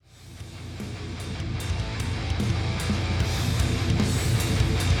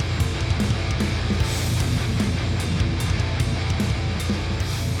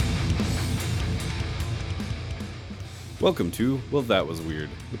Welcome to Well That Was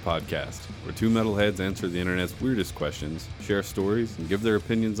Weird, the podcast, where two metalheads answer the internet's weirdest questions, share stories, and give their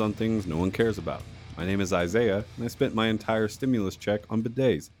opinions on things no one cares about. My name is Isaiah, and I spent my entire stimulus check on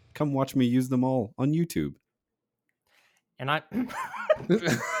bidets. Come watch me use them all on YouTube. And I...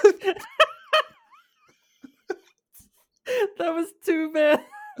 That was too bad.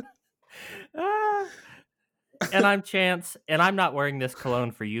 And I'm Chance, and I'm not wearing this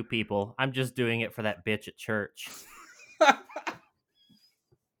cologne for you people. I'm just doing it for that bitch at church.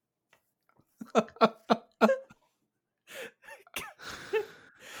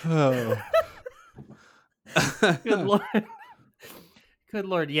 Oh. Good Lord. Good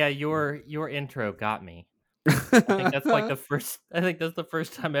Lord. Yeah, your intro got me. I think that's like the first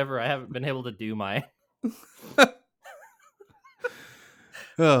time ever I haven't been able to do my...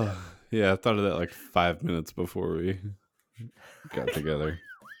 Oh, yeah, I thought of that like 5 minutes before we got together.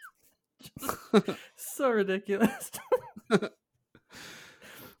 So ridiculous.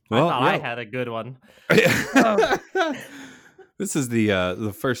 Well, I thought yeah. I had a good one. This is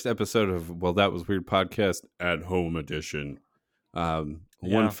the first episode of Well That Was Weird podcast at home edition.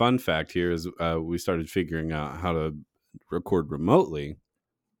 One fun fact here is we started figuring out how to record remotely.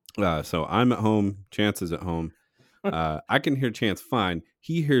 So I'm at home, Chance is at home. I can hear Chance fine.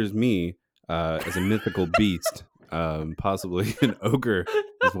 He hears me as a mythical beast, possibly an ogre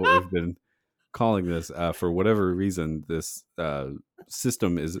is what we've been calling this. For whatever reason, this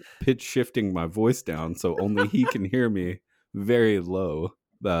system is pitch shifting my voice down so only he can hear me very low.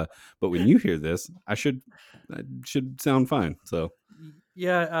 But when you hear this, I should sound fine. So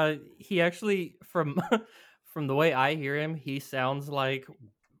yeah, he actually from the way I hear him, he sounds like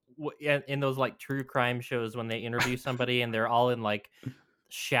in those like true crime shows when they interview somebody and they're all in like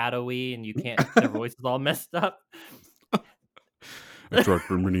shadowy and you can't, their voice is all messed up. I tried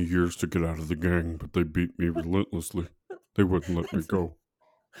for many years to get out of the gang, but they beat me relentlessly. They wouldn't let me go.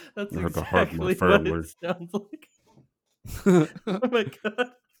 That's I had to hide my exactly what family. it sounds like. Oh my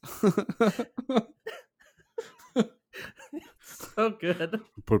god. So good.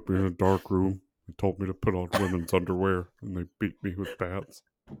 They put me in a dark room. They told me to put on women's underwear, and they beat me with bats.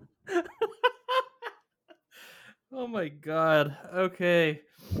 Oh my god. Okay.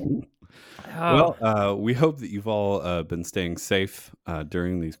 Well, we hope that you've all been staying safe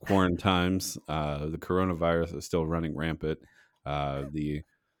during these quarantines. The coronavirus is still running rampant. The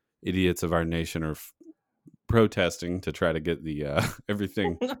idiots of our nation are protesting to try to get the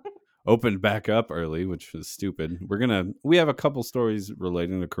everything opened back up early, which is stupid. We have a couple stories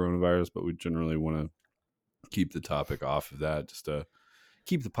relating to coronavirus, but we generally want to keep the topic off of that just to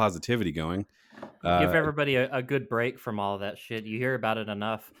keep the positivity going. Give everybody a good break from all of that shit. You hear about it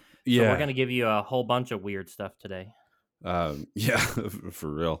enough. So Yeah. we're going to give you a whole bunch of weird stuff today. Yeah, for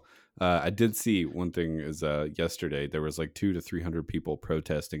real. I did see one thing is yesterday there was like 200 to 300 people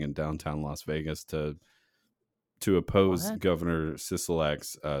protesting in downtown Las Vegas to oppose Governor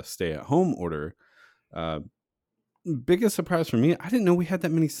Sisolak's stay-at-home order. Biggest surprise for me, I didn't know we had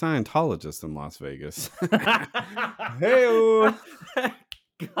that many Scientologists in Las Vegas. Hey-o!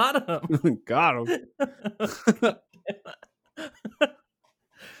 Got him. Got him.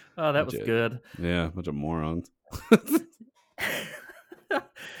 Oh, that was good. Yeah, a bunch of morons.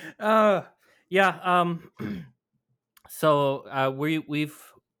 Yeah. So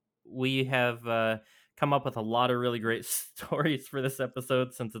we have come up with a lot of really great stories for this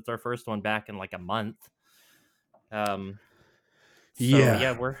episode since it's our first one back in like a month.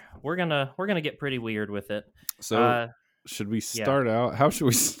 Yeah, we're gonna get pretty weird with it. So should we start out? How should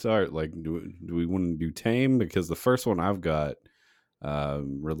we start? Like, do we want to do tame? Because the first one I've got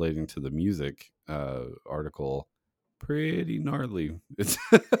relating to the music article, pretty gnarly. It's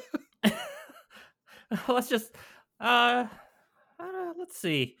let's just let's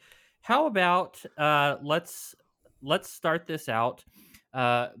see. How about let's start this out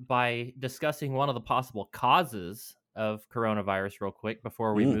by discussing one of the possible causes of coronavirus real quick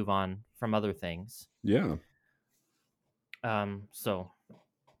before we move on from other things. Yeah. So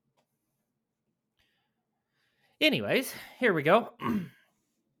anyways, here we go.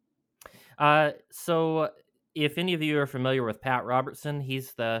 So if any of you are familiar with Pat Robertson,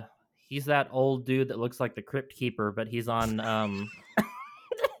 he's that old dude that looks like the Crypt Keeper, but he's on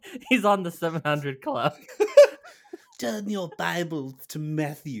he's on the 700 Club. Turn your Bibles to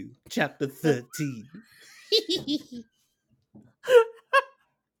Matthew chapter 13.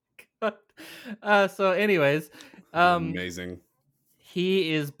 So anyways, amazing.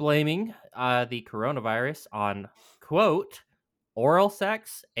 He is blaming the coronavirus on, quote, oral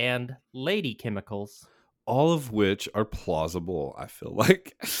sex and lady chemicals. All of which are plausible, I feel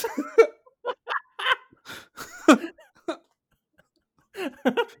like.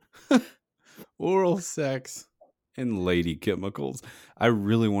 Oral sex and lady chemicals. I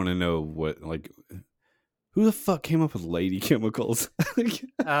really want to know who the fuck came up with lady chemicals?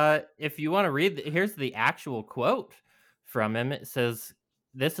 If you want to read, here's the actual quote from him. It says,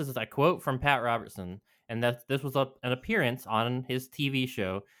 "This is a quote from Pat Robertson, and that this was an appearance on his TV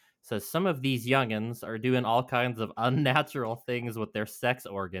show. It says some of these youngins are doing all kinds of unnatural things with their sex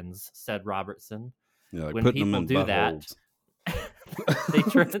organs," said Robertson. Yeah, like when putting people them in do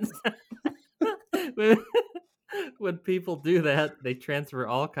buttholes. When people do that, they transfer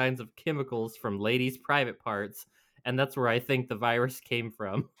all kinds of chemicals from ladies' private parts, and that's where I think the virus came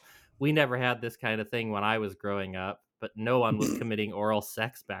from. We never had this kind of thing when I was growing up, but no one was committing oral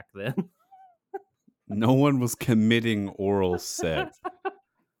sex back then. No one was committing oral sex.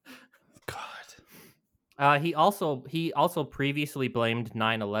 God. He also previously blamed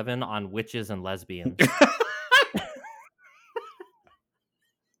 9/11 on witches and lesbians.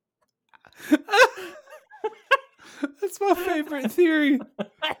 That's my favorite theory.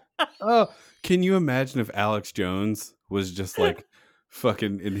 Oh, can you imagine if Alex Jones was just like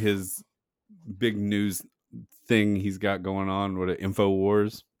fucking in his big news thing he's got going on with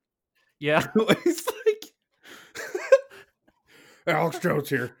InfoWars? Yeah. He's like, Alex Jones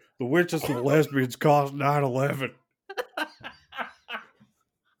here. The witches and the lesbians caused 9/11.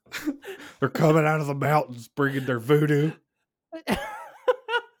 They're coming out of the mountains bringing their voodoo.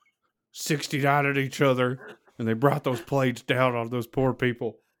 69 at each other. And they brought those plagues down on those poor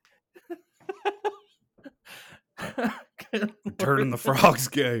people. Turning the frogs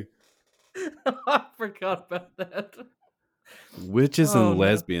gay. I forgot about that. Witches and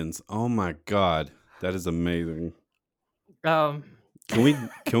lesbians. Oh my god, that is amazing. Can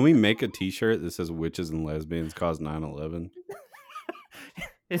we make a T-shirt that says "Witches and lesbians caused 9/11"?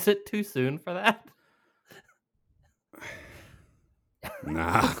 Is it too soon for that?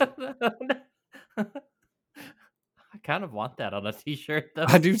 Nah. I kind of want that on a T-shirt, though.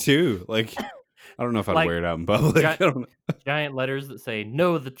 I do too. Like, I don't know if I'd wear it out in public. Giant letters that say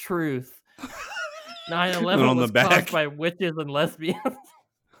 "Know the truth." 9/11 on was the back caused by witches and lesbians.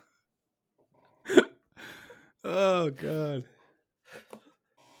 Oh god,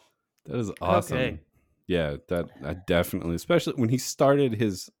 that is awesome. Okay. Yeah, that I definitely, especially when he started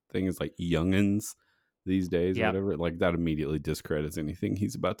his thing is like youngins these days or whatever. Like that immediately discredits anything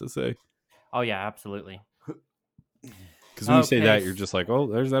he's about to say. Oh yeah, absolutely. Because when you say that, you're just like, oh,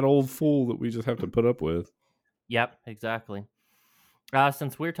 there's that old fool that we just have to put up with. Yep, exactly.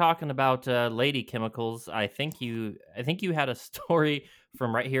 Since we're talking about lady chemicals, I think you had a story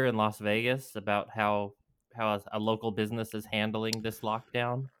from right here in Las Vegas about how a local business is handling this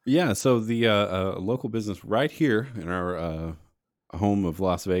lockdown. Yeah, so the local business right here in our home of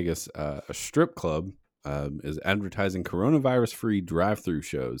Las Vegas, a strip club is advertising coronavirus-free drive-through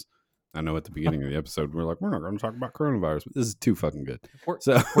shows. I know at the beginning of the episode we're like, we're not going to talk about coronavirus, but this is too fucking good.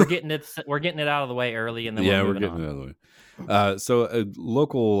 We're getting it out of the way early, and then we're getting it out of the way. So a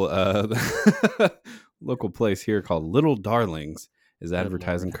local place here called Little Darlings is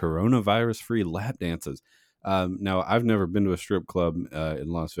advertising coronavirus-free lap dances. Now I've never been to a strip club in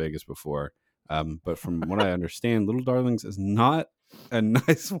Las Vegas before, but from what I understand, Little Darlings is not a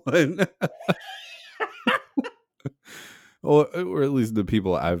nice one. Or at least the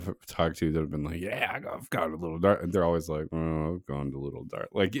people I've talked to that have been like, yeah, I've gone to Little Dark. They're always like, oh, I've gone to Little Dark.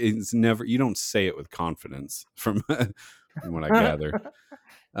 Like it's never, you don't say it with confidence from what I gather.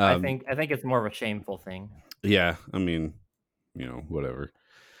 I think it's more of a shameful thing. Yeah. I mean, whatever.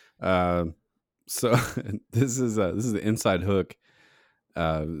 So this is the Inside Hook,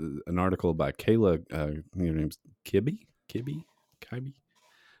 an article by Kayla, her name's Kibbe.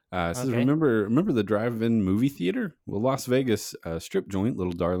 It says, remember the drive-in movie theater? Well, Las Vegas strip joint,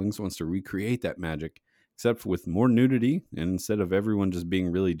 Little Darlings, wants to recreate that magic, except with more nudity. And instead of everyone just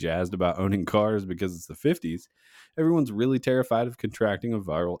being really jazzed about owning cars because it's the 50s, everyone's really terrified of contracting a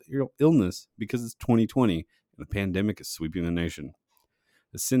viral illness because it's 2020 and a pandemic is sweeping the nation.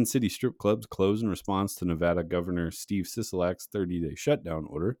 The Sin City strip clubs closed in response to Nevada Governor Steve Sisolak's 30-day shutdown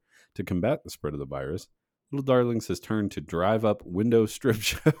order to combat the spread of the virus. Little Darlings has turned to drive-up window strip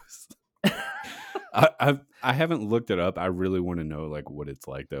shows. I haven't looked it up. I really want to know like what it's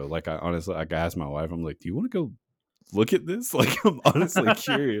like though. Like I honestly, I asked my wife, I'm like, do you want to go look at this? Like I'm honestly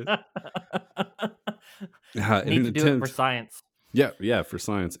curious. Need to do it for science. Yeah, for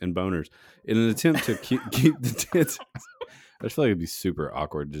science and boners. In an attempt to keep the tits. I just feel like it'd be super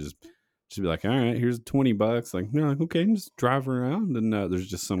awkward to just be like, all right, here's $20. Like, no, okay, just drive around, and there's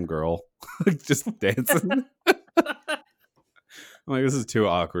just some girl just dancing. I'm like, this is too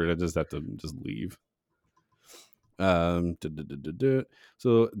awkward. I just have to just leave.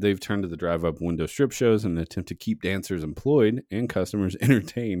 So they've turned to the drive-up window strip shows in an attempt to keep dancers employed and customers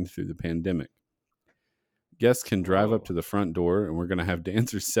entertained through the pandemic. Guests can drive up to the front door, and we're going to have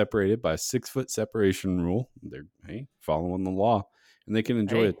dancers separated by a 6-foot separation rule. They're following the law, and they can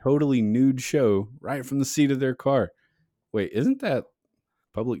enjoy a totally nude show right from the seat of their car. Wait, isn't that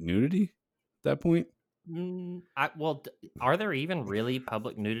public nudity at that point? Are there even really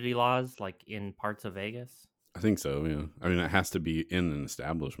public nudity laws like in parts of Vegas? I think so, yeah. I mean, it has to be in an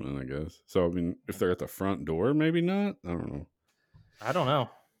establishment, I guess. So, I mean, if they're at the front door, maybe not. I don't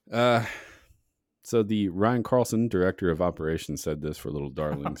know. So the Ryan Carlson, director of operations, said this for Little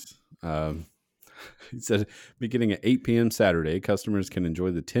Darlings. He said, beginning at 8 p.m. Saturday, customers can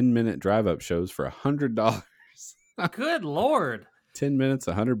enjoy the 10-minute drive-up shows for $100. Good Lord. 10 minutes,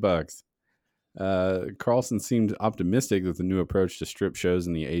 $100. Carlson seemed optimistic that the new approach to strip shows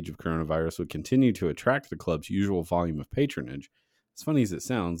in the age of coronavirus would continue to attract the club's usual volume of patronage. As funny as it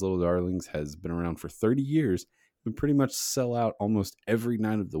sounds, Little Darlings has been around for 30 years. We pretty much sell out almost every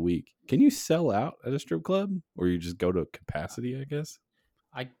night of the week. Can you sell out at a strip club? Or you just go to capacity, I guess?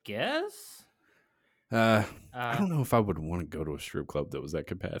 I guess. I don't know if I would want to go to a strip club that was at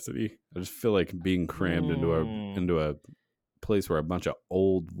capacity. I just feel like being crammed into a place where a bunch of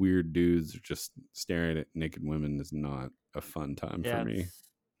old weird dudes are just staring at naked women is not a fun time for me.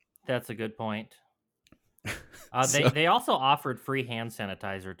 That's a good point. They also offered free hand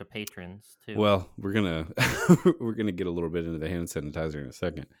sanitizer to patrons too. Well, we're gonna get a little bit into the hand sanitizer in a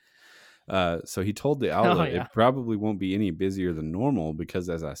second. So he told the outlet it probably won't be any busier than normal because,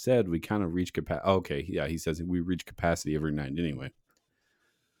 as I said, we kind of reach capacity. Okay, yeah, he says we reach capacity every night anyway.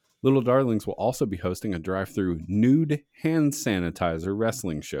 Little Darlings will also be hosting a drive-through nude hand sanitizer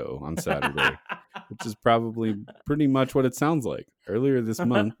wrestling show on Saturday, which is probably pretty much what it sounds like. Earlier this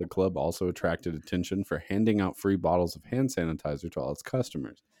month, the club also attracted attention for handing out free bottles of hand sanitizer to all its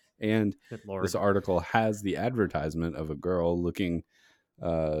customers. And this article has the advertisement of a girl looking,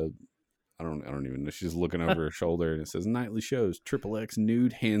 I don't even know. She's looking over her shoulder and it says nightly shows, XXX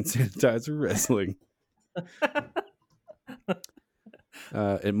nude hand sanitizer wrestling.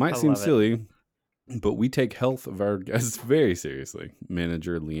 It might seem silly, but we take health of our guests very seriously.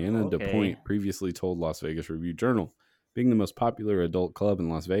 Manager Leanna DePoint previously told Las Vegas Review-Journal, being the most popular adult club in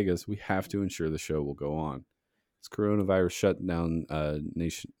Las Vegas, we have to ensure the show will go on. As coronavirus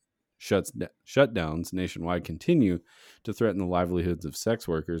shutdowns nationwide continue to threaten the livelihoods of sex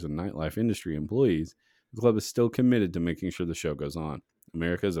workers and nightlife industry employees, the club is still committed to making sure the show goes on.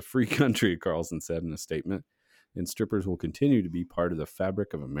 America is a free country, Carlson said in a statement, and strippers will continue to be part of the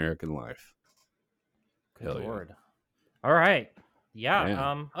fabric of American life. Good Lord. Yeah. All right.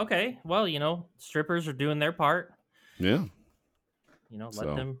 Yeah. Okay. Well, strippers are doing their part. Yeah.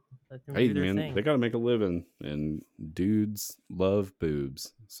 Let them hey, do their man, thing. They got to make a living, and dudes love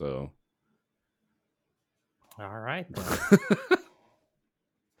boobs. So. All right.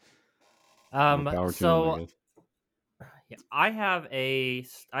 I have a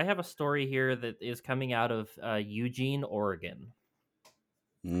story here that is coming out of Eugene, Oregon.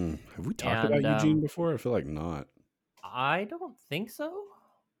 Have we talked about Eugene before? I feel like not. I don't think so.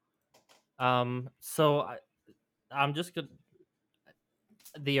 I'm just gonna.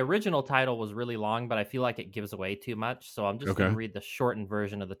 The original title was really long, but I feel like it gives away too much, so I'm just gonna read the shortened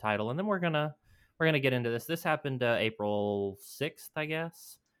version of the title, and then we're gonna get into this. This happened April 6th, I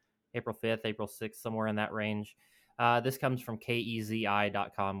guess. April 5th, April 6th, somewhere in that range. This comes from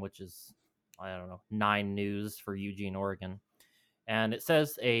KEZI.com, which is, 9 News for Eugene, Oregon. And it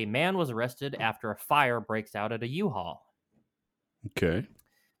says a man was arrested after a fire breaks out at a U-Haul. Okay.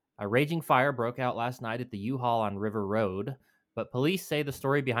 A raging fire broke out last night at the U-Haul on River Road, but police say the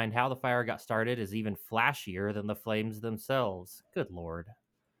story behind how the fire got started is even flashier than the flames themselves. Good Lord.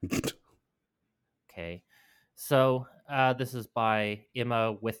 Okay. So this is by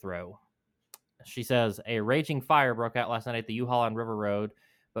Emma Withrow. She says, a raging fire broke out last night at the U-Haul on River Road,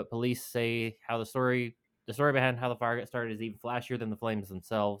 but police say how the story behind how the fire got started is even flashier than the flames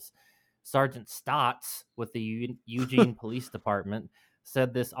themselves. Sergeant Stotts with the Eugene Police Department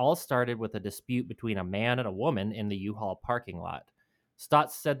said this all started with a dispute between a man and a woman in the U-Haul parking lot.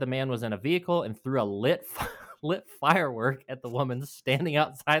 Stotts said the man was in a vehicle and threw a lit firework at the woman standing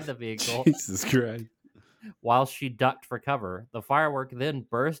outside the vehicle. Jesus Christ. While she ducked for cover. The firework then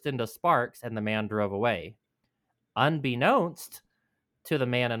burst into sparks and the man drove away. Unbeknownst to the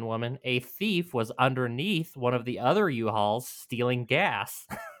man and woman, a thief was underneath one of the other U-Hauls stealing gas.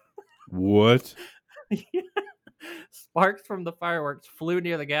 What? Sparks from the fireworks flew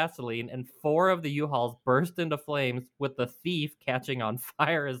near the gasoline, and 4 of the U-Hauls burst into flames, with the thief catching on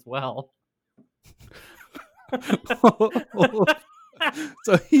fire as well.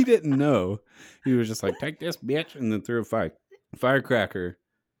 So he didn't know. He was just like, take this, bitch, and then threw a firecracker,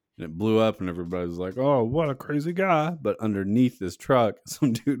 and it blew up, and everybody was like, oh, what a crazy guy. But underneath this truck,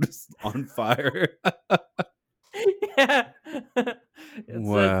 some dude was on fire. Yeah.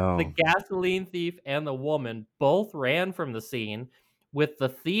 Wow. Says the gasoline thief and the woman both ran from the scene, with the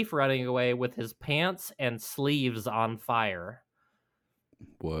thief running away with his pants and sleeves on fire.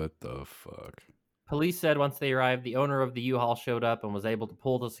 What the fuck? Police said once they arrived, the owner of the U-Haul showed up and was able to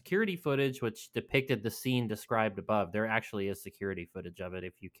pull the security footage, which depicted the scene described above. There actually is security footage of it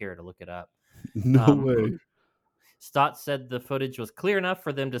if you care to look it up. No way. Stott said the footage was clear enough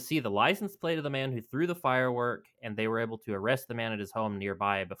for them to see the license plate of the man who threw the firework, and they were able to arrest the man at his home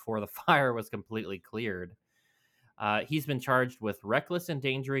nearby before the fire was completely cleared. He's been charged with reckless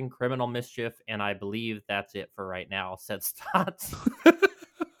endangering, criminal mischief, and I believe that's it for right now, said Stott.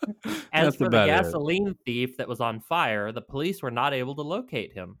 As for the gasoline thief that was on fire, the police were not able to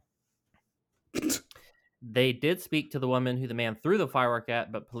locate him. They did speak to the woman who the man threw the firework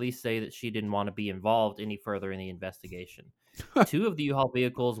at, but police say that she didn't want to be involved any further in the investigation. 2 of the U-Haul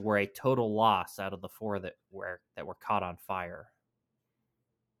vehicles were a total loss out of the 4 that were caught on fire.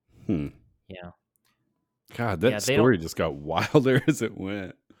 Yeah. God, that story just got wilder as it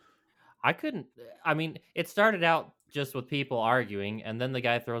went. I mean, it started out just with people arguing, and then the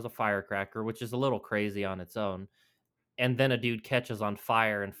guy throws a firecracker, which is a little crazy on its own. And then a dude catches on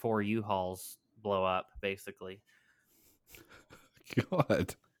fire and 4 U-Hauls blow up, basically.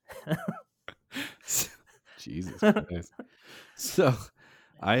 God. Jesus Christ. So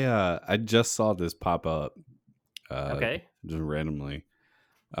I just saw this pop up. Okay. Just randomly.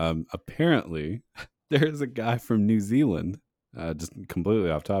 Apparently there's a guy from New Zealand, just completely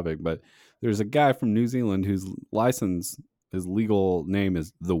off topic, but there's a guy from New Zealand whose his legal name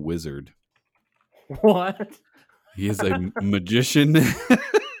is The Wizard. What? He is a magician,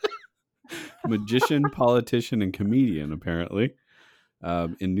 politician, and comedian, apparently,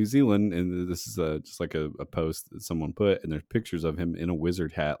 in New Zealand. And this is just like a post that someone put, and there's pictures of him in a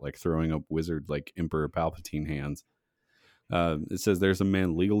wizard hat, like throwing up wizard, like Emperor Palpatine hands. It says there's a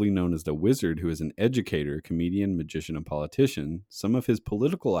man legally known as the Wizard who is an educator, comedian, magician, and politician. Some of his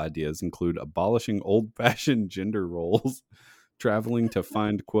political ideas include abolishing old-fashioned gender roles, traveling to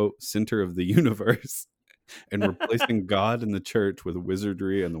find, quote, center of the universe, and replacing God and the church with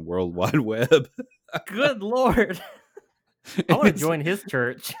wizardry and the World Wide Web. Good Lord. I want to join his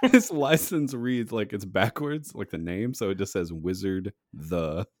church. His license reads like it's backwards, like the name, so it just says Wizard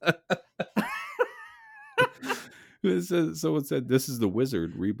the. So it said, this is the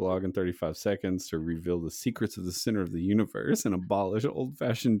Wizard, reblog in 35 seconds to reveal the secrets of the center of the universe and abolish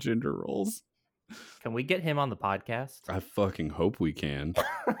old-fashioned gender roles. Can we get him on the podcast? I fucking hope we can.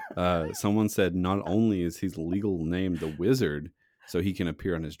 Someone said not only is his legal name the Wizard, so he can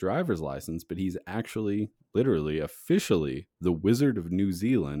appear on his driver's license, but he's actually, literally, officially the Wizard of New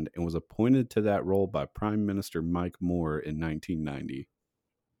Zealand and was appointed to that role by Prime Minister Mike Moore in 1990.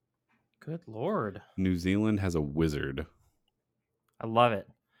 Good Lord. New Zealand has a wizard. I love it.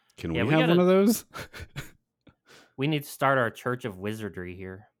 Can we have one of those? We need to start our Church of Wizardry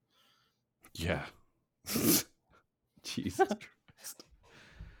here. Yeah. Jesus Christ.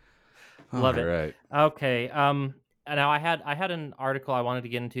 Love it. Right. Okay. Now I had an article I wanted to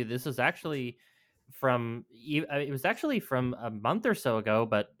get into. This is actually from a month or so ago,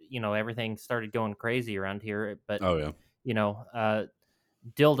 but everything started going crazy around here. But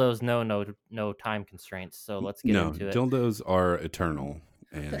dildos know no time constraints, so let's get into it. Dildos are eternal,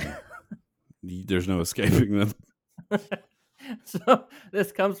 and there's no escaping them. So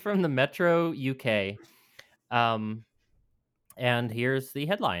this comes from the Metro UK. And here's the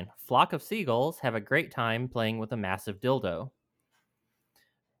headline. Flock of seagulls have a great time playing with a massive dildo.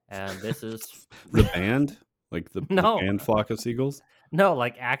 And this is... The band? Like the band Flock of Seagulls? No,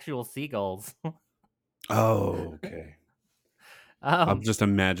 like actual seagulls. Oh, okay. I'm just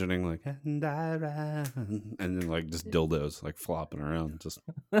imagining like, and then like just dildos like flopping around, just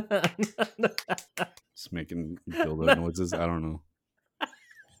making dildo noises. I don't know.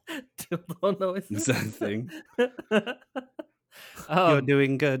 Dildo noises? Is that a thing? You're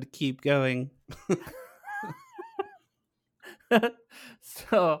doing good. Keep going.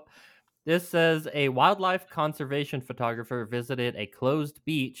 So this says a wildlife conservation photographer visited a closed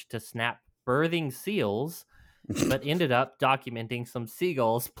beach to snap birthing seals, but ended up documenting some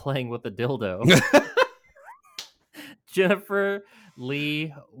seagulls playing with a dildo. Jennifer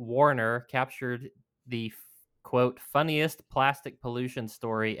Lee Warner captured the, quote, funniest plastic pollution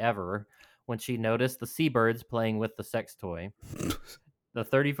story ever when she noticed the seabirds playing with the sex toy. The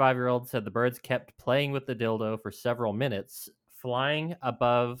 35-year-old said the birds kept playing with the dildo for several minutes, flying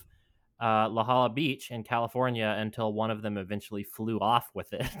above La Jolla Beach in California until one of them eventually flew off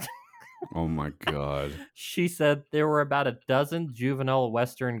with it. Oh my God. She said there were about a dozen juvenile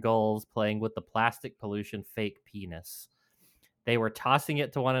Western gulls playing with the plastic pollution fake penis. They were tossing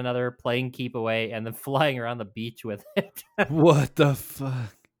it to one another, playing keep away, and then flying around the beach with it. What the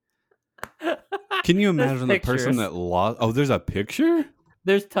fuck? Can you imagine the person pictures. that lost? Oh, there's a picture?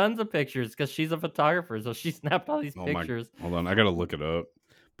 There's tons of pictures because she's a photographer, so she snapped all these Oh pictures. Hold on, I gotta look it up.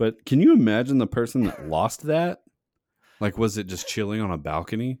 But can you imagine the person that lost that? Like, was it just chilling on a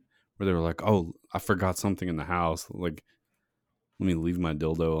balcony where they were like, "Oh, I forgot something in the house. Like, let me leave my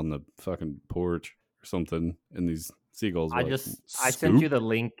dildo on the fucking porch or something." And these seagulls. I were sent you the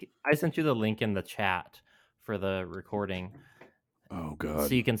link. I sent you the link in the chat for the recording. Oh God!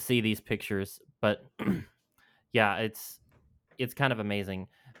 So you can see these pictures. But yeah, it's kind of amazing.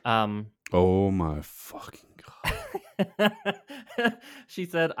 Oh my fucking God! She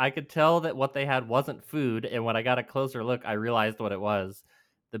said, I could tell that what they had wasn't food, and when I got a closer look, I realized what it was.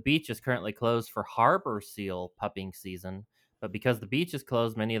 The beach is currently closed for harbor seal pupping season, but because the beach is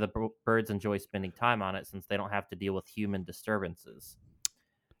closed, many of the birds enjoy spending time on it since they don't have to deal with human disturbances.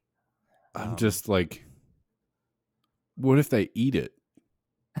 I'm just like, what if they eat it?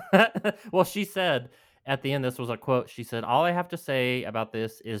 Well, she said at the end, this was a quote. She said, all I have to say about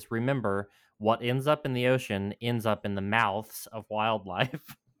this is remember, what ends up in the ocean ends up in the mouths of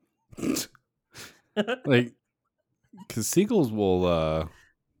wildlife. Like, because seagulls will,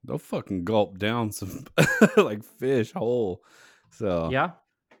 they'll fucking gulp down some like fish whole. So yeah,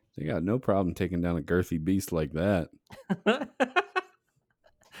 they got no problem taking down a girthy beast like that.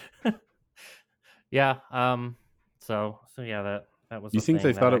 Yeah. So yeah, that was. You think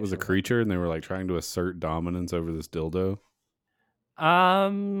they thought it was a actually creature and they were like trying to assert dominance over this dildo?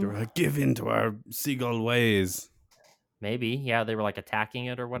 They were like, give in to our seagull ways. Maybe, yeah, they were like attacking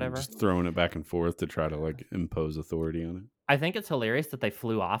it or whatever. Just throwing it back and forth to try to like impose authority on it. I think it's hilarious that they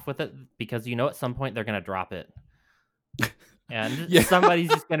flew off with it because at some point they're gonna drop it. And somebody's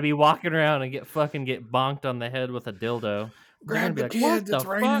just gonna be walking around and get bonked on the head with a dildo. Grab the kids, it's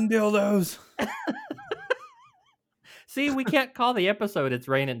raining dildos. See, we can't call the episode "It's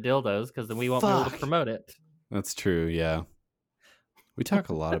Raining Dildos" because then we won't be able to promote it. That's true. Yeah, we talk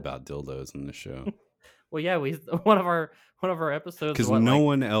a lot about dildos in the show. Well, yeah, one of our episodes because no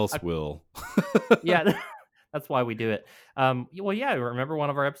one else will. Yeah, that's why we do it. Well, yeah, remember one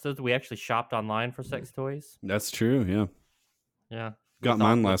of our episodes we actually shopped online for sex toys. That's true. Yeah. Yeah. Got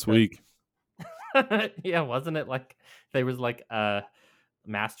mine last week. Yeah, wasn't it like there was like a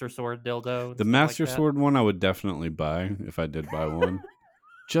Master Sword dildo? The Master Sword one I would definitely buy if I did buy one.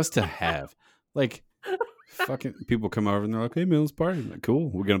 Just to have. Like, fucking people come over and they're like, hey man, let's party. I'm like, cool,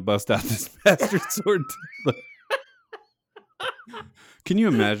 we're gonna bust out this Master Sword dildo. Can you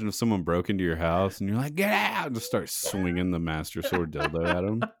imagine if someone broke into your house and you're like, get out, and just start swinging the Master Sword dildo at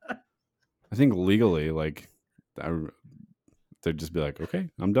them? I think legally, like, they'd just be like, okay,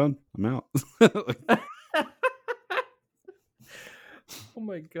 I'm done, I'm out. Oh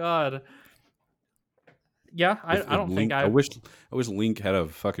my God. Yeah, I don't Link, think I wish Link had a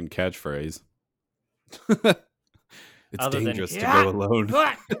fucking catchphrase. It's dangerous to go alone.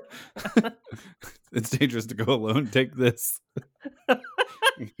 It's dangerous to go alone. Take this.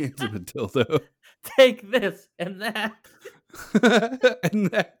 Hands him a dildo. Take this and that. And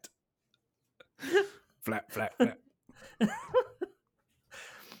that. Flap, flap, flap.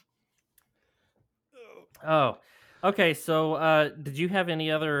 Oh, okay. So, did you have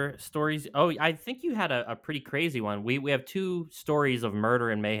any other stories? Oh, I think you had a pretty crazy one. We have 2 stories of murder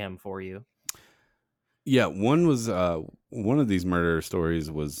and mayhem for you. Yeah, one was one of these murder stories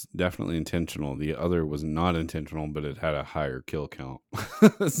was definitely intentional. The other was not intentional, but it had a higher kill count.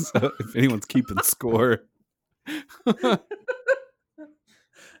 So if anyone's keeping score.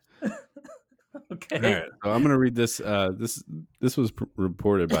 Okay. All right, so I'm going to read this. This was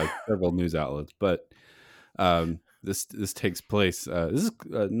reported by several news outlets, but this takes place. This is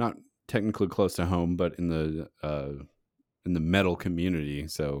not technically close to home, but in the metal community.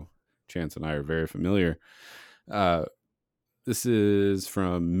 So Chance and I are very familiar. This is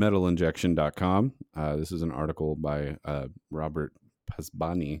from metalinjection.com. This is an article by Robert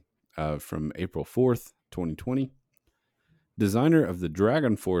Pasbani from April 4th, 2020. Designer of the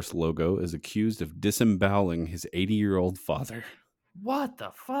Dragon Force logo is accused of disemboweling his 80-year-old father. What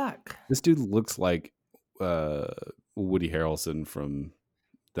the fuck? This dude looks like Woody Harrelson from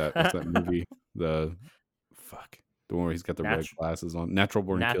that movie. The one where he's got the red glasses on. Natural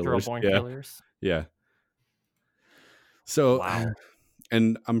Born Killers. Killers. Yeah. So wow.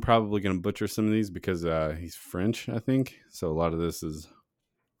 and I'm probably going to butcher some of these because he's French, I think. So a lot of this is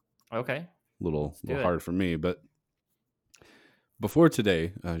Okay. a little do it. hard for me. But before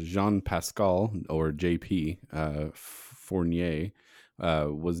today, Jean Pascal, or JP Fournier,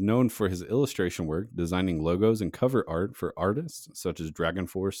 was known for his illustration work, designing logos and cover art for artists such as Dragon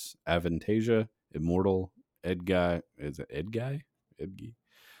Force, Avantasia, Immortal, Edguy, is it Edguy? Edguy?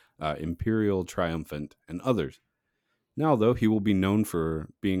 Imperial Triumphant, and others. Now, though, he will be known for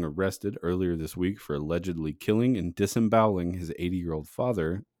being arrested earlier this week for allegedly killing and disemboweling his 80-year-old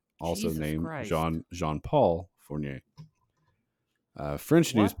father, also Jesus named Christ. Jean-Paul Fournier. French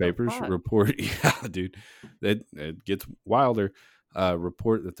What the newspapers fuck? report, yeah, dude, it gets wilder.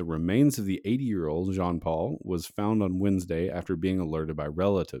 Report that the remains of the 80-year-old Jean-Paul was found on Wednesday after being alerted by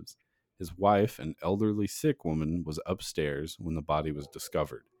relatives. His wife, an elderly sick woman, was upstairs when the body was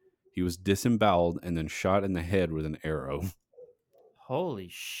discovered. He was disemboweled and then shot in the head with an arrow. Holy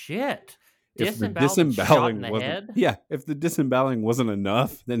shit. If the Disemboweled and shot in the wasn't, head? yeah, if the disemboweling wasn't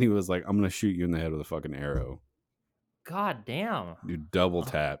enough, then he was like, "I'm gonna shoot you in the head with a fucking arrow." God damn. Dude, double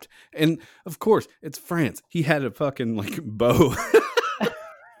tapped. And of course, it's France. He had a fucking like bow.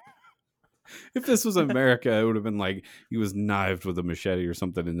 If this was America, it would have been like he was knifed with a machete or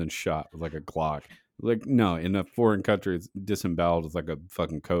something and then shot with like a Glock. Like, no, in a foreign country, it's disemboweled with like a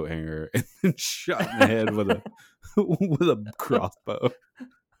fucking coat hanger and then shot in the head with a with a crossbow.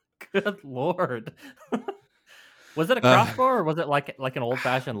 Good Lord. Was it a crossbow or was it like an old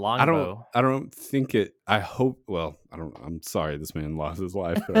fashioned longbow? I don't think it. I hope. Well, I don't. I'm sorry, this man lost his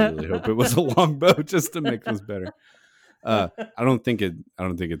life, but I really hope it was a longbow just to make this better. I don't think it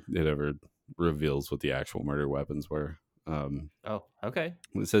ever reveals what the actual murder weapons were. Oh, okay.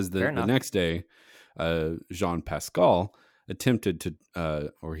 It says the next day, Jean Pascal attempted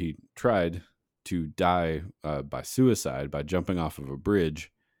to, or he tried to die by suicide by jumping off of a bridge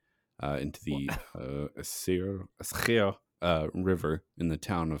into the Escaut River in the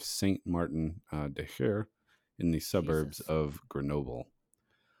town of Saint Martin de Cher in the suburbs of Grenoble.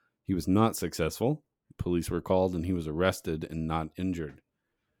 He was not successful. Police were called and he was arrested and not injured.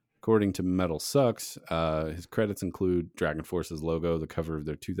 According to Metal Sucks, his credits include Dragon Force's logo, the cover of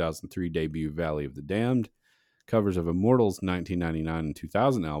their 2003 debut Valley of the Damned, covers of Immortal's 1999 and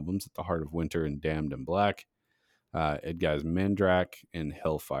 2000 albums At the Heart of Winter and Damned in Black, Edguy's Mandrake, and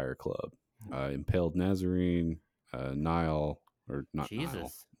Hellfire Club. Impaled Nazarene, Nihil, or not Jesus.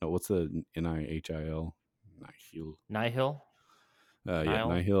 Nihil. No, what's the Nihil? Nihil. Nihil? Yeah,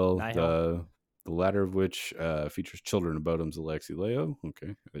 Nihil. The latter of which features Children of Bodom's Alexi Leo.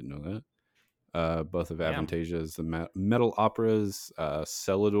 Okay, I didn't know that. Both of Avantasia's the Metal Opera's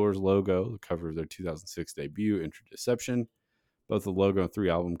Celador's logo, the cover of their 2006 debut, Enter Deception. Both the logo and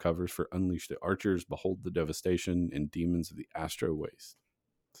 3 album covers for Unleash the Archers, Behold the Devastation, and Demons of the Astro Waste.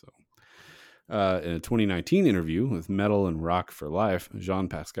 So, in a 2019 interview with Metal and Rock for Life, Jean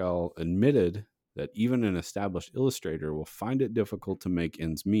Pascal admitted that even an established illustrator will find it difficult to make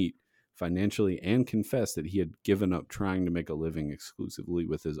ends meet financially, and confessed that he had given up trying to make a living exclusively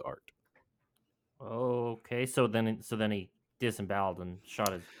with his art. Okay, so then he disemboweled and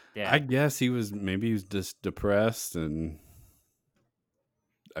shot his dad. I guess he was just depressed, and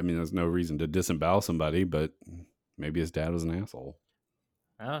I mean, there's no reason to disembowel somebody, but maybe his dad was an asshole.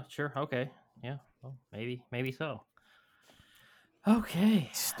 Oh, sure, okay, yeah, well, maybe so. Okay,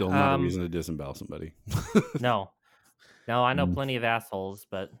 still not a reason to disembowel somebody. No, I know plenty of assholes,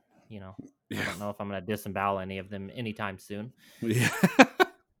 but I don't know if I'm going to disembowel any of them anytime soon. Yeah.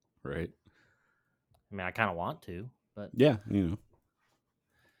 Right. I mean, I kind of want to, but yeah,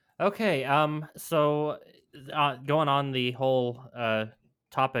 Okay. So going on the whole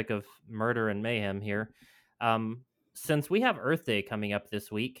topic of murder and mayhem here, since we have Earth Day coming up this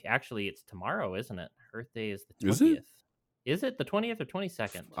week, actually it's tomorrow, isn't it? Earth Day is the 20th. Is it the 20th or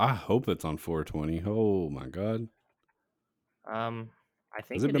 22nd? I hope it's on 420. Oh my God. I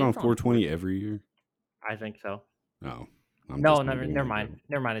think has it been on 420 every year? I think so. No. Never mind.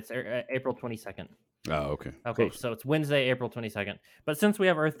 It's April 22nd. Oh, okay. Okay, Close. so it's Wednesday, April 22nd. But since we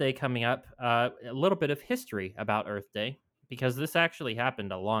have Earth Day coming up, a little bit of history about Earth Day, because this actually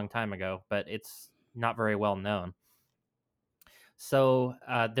happened a long time ago, but it's not very well known. So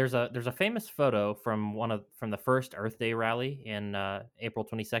there's a famous photo from the first Earth Day rally in April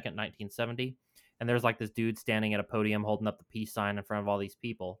 22nd, 1970. And there's like this dude standing at a podium holding up the peace sign in front of all these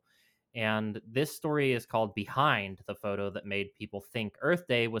people. And this story is called Behind the Photo That Made People Think Earth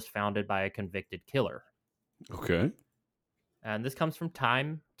Day Was Founded by a Convicted Killer. Okay. And this comes from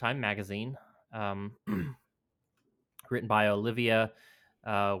Time magazine, written by Olivia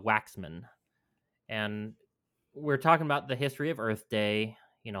Waxman. And we're talking about the history of Earth Day,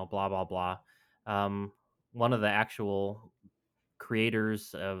 blah blah blah. One of the actual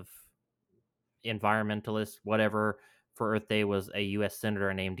creators of environmentalists, whatever, for Earth Day was a U.S.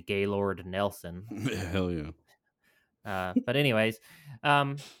 senator named Gaylord Nelson. Hell yeah. But anyways,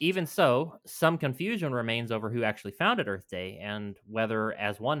 even so, some confusion remains over who actually founded Earth Day and whether,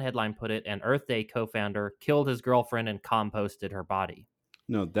 as one headline put it, an Earth Day co-founder killed his girlfriend and composted her body.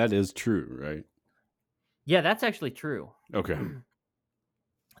 No, that is true, right? Yeah, that's actually true. Okay.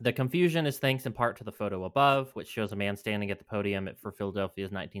 The confusion is thanks in part to the photo above, which shows a man standing at the podium for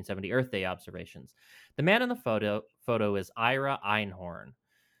Philadelphia's 1970 Earth Day observations. The man in the photo is Ira Einhorn,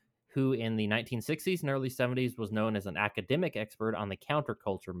 who in the 1960s and early 70s was known as an academic expert on the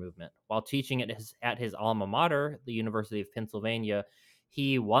counterculture movement. While teaching at his alma mater, the University of Pennsylvania,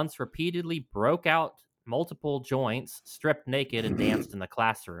 he once repeatedly broke out multiple joints, stripped naked, and danced in the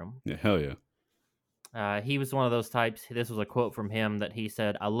classroom. Yeah, hell yeah. He was one of those types. This was a quote from him that he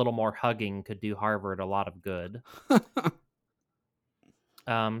said, "A little more hugging could do Harvard a lot of good."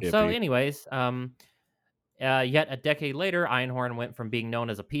 So anyways, yet a decade later, Einhorn went from being known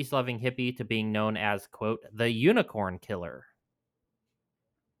as a peace-loving hippie to being known as, quote, the unicorn killer.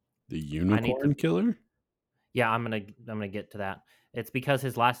 The unicorn killer? Yeah, I'm gonna get to that. It's because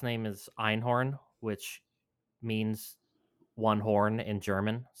his last name is Einhorn, which means one horn in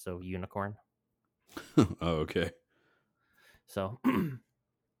German, so unicorn. Oh, okay. So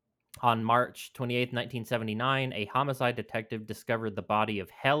on March 28th, 1979, a homicide detective discovered the body of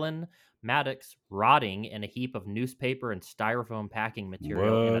Helen Maddox rotting in a heap of newspaper and styrofoam packing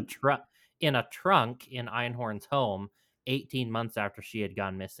material in a trunk in Einhorn's home 18 months after she had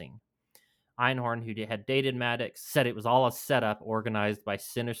gone missing. Einhorn, who had dated Maddox, said it was all a setup organized by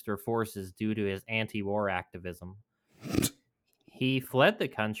sinister forces due to his anti-war activism. He fled the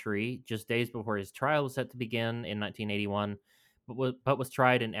country just days before his trial was set to begin in 1981, but was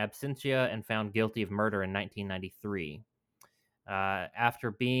tried in absentia and found guilty of murder in 1993.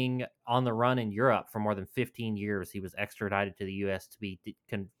 After being on the run in Europe for more than 15 years, he was extradited to the U.S. to be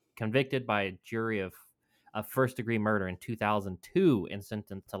convicted by a jury of first-degree murder in 2002 and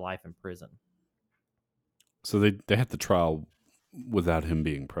sentenced to life in prison. So they had the trial without him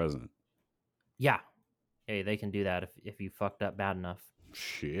being present? Yeah. Hey, they can do that if you fucked up bad enough.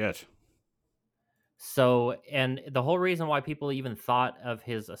 Shit. So, and the whole reason why people even thought of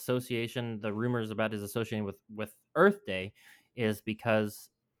his association, the rumors about his association with Earth Day, is because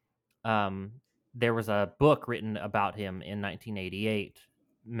there was a book written about him in 1988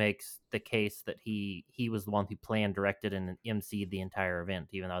 makes the case that he was the one who planned, directed, and emceed the entire event,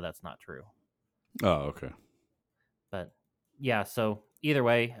 even though that's not true. Oh, okay. But yeah, so either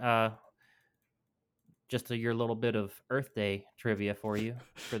way, just your little bit of Earth Day trivia for you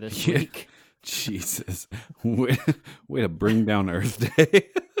for this week. Jesus. Way to bring down Earth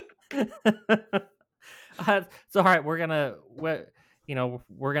Day. So all right, we're gonna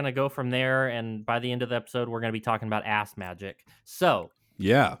go from there, and by the end of the episode, we're gonna be talking about ass magic. So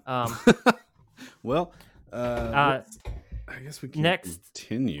yeah. Well, I guess we can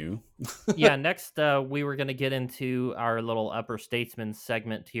continue. Yeah, next we were gonna get into our little Upper Statesman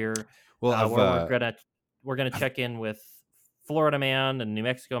segment here. Well, where we're gonna check in with Florida man and New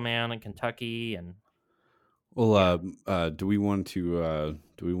Mexico man and Kentucky and. Well, do we want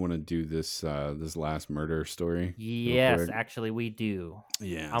to do this last murder story? Yes, actually, we do.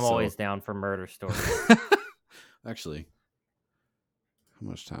 Yeah, I'm always down for murder stories. Actually, how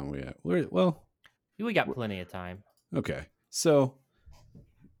much time we at? Well, we got plenty of time. Okay, so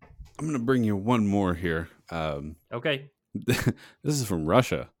I'm gonna bring you one more here. Okay, this is from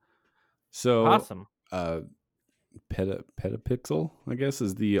Russia. So awesome. Petapixel, I guess,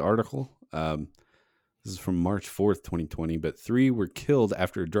 is the article. This is from March 4th, 2020, but 3 were killed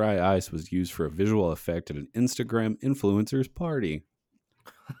after dry ice was used for a visual effect at an Instagram influencer's party.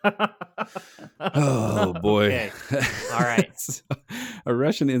 Oh, boy. Okay. All right. So, a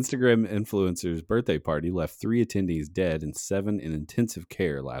Russian Instagram influencer's birthday party left 3 attendees dead and 7 in intensive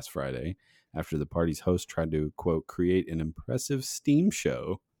care last Friday after the party's host tried to, quote, create an impressive steam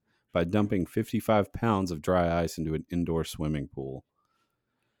show by dumping 55 pounds of dry ice into an indoor swimming pool.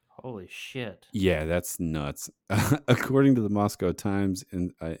 Holy shit. Yeah, that's nuts. According to the Moscow Times,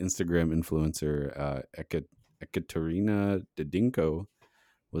 Instagram influencer Ekaterina Didinko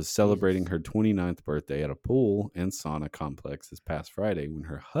was celebrating her 29th birthday at a pool and sauna complex this past Friday when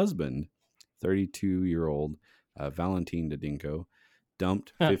her husband, 32-year-old Valentin Didinko,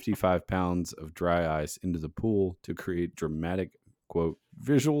 dumped 55 pounds of dry ice into the pool to create dramatic, quote,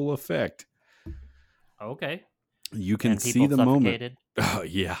 visual effect. Okay. You can And see people the moment. suffocated. Oh,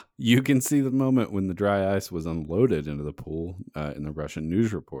 yeah. You can see the moment when the dry ice was unloaded into the pool in the Russian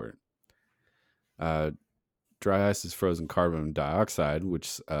news report. Dry ice is frozen carbon dioxide,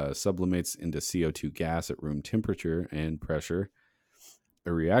 which sublimates into CO2 gas at room temperature and pressure.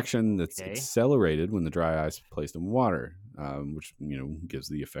 A reaction that's Okay. accelerated when the dry ice is placed in water, which gives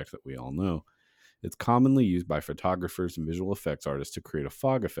the effect that we all know. It's commonly used by photographers and visual effects artists to create a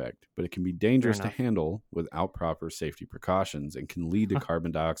fog effect, but it can be dangerous to enough. handle without proper safety precautions and can lead to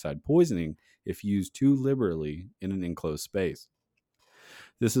carbon dioxide poisoning if used too liberally in an enclosed space.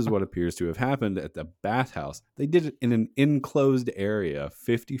 This is what appears to have happened at the bathhouse. They did it in an enclosed area,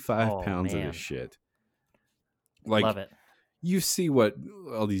 55 pounds of this shit. Like, love it. You see what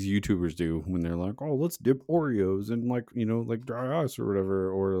all these YouTubers do when they're like, "Oh, let's dip Oreos in like dry ice or whatever,"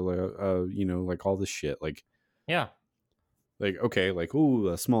 or like all this shit. Like, yeah, like okay, like ooh,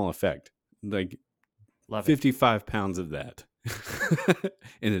 a small effect. Like, love 55 pounds of that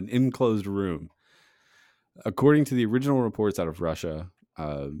in an enclosed room. According to the original reports out of Russia,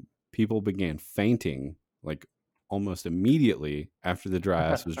 people began fainting like almost immediately after the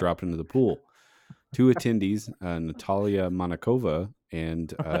dry ice was dropped into the pool. Two attendees, Natalia Monakova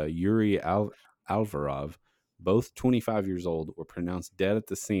and Yuri Alvarov, both 25 years old, were pronounced dead at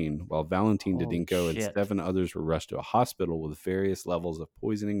the scene, while Valentin Didinko and 7 others were rushed to a hospital with various levels of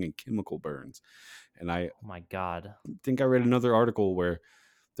poisoning and chemical burns. And oh my God, think I read another article where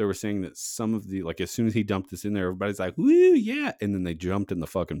they were saying that some of the, like, as soon as he dumped this in there, everybody's like, "Woo, yeah!" And then they jumped in the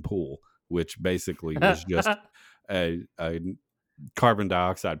fucking pool, which basically was just a carbon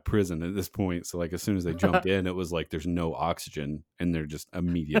dioxide prison at this point. So like as soon as they jumped in, it was like there's no oxygen and they're just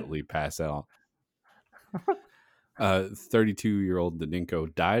immediately pass out. 32-year-old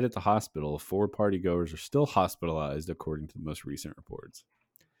Didinko died at the hospital. 4 partygoers are still hospitalized according to the most recent reports.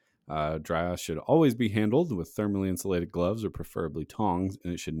 Dry ice should always be handled with thermally insulated gloves or preferably tongs,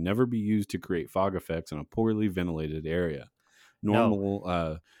 and it should never be used to create fog effects in a poorly ventilated area.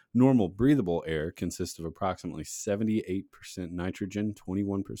 Normal breathable air consists of approximately 78% nitrogen,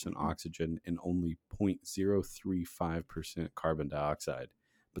 21% oxygen, and only 0.035% carbon dioxide.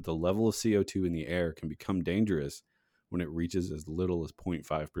 But the level of CO2 in the air can become dangerous when it reaches as little as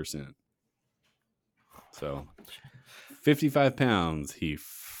 0.5%. So, 55 pounds, he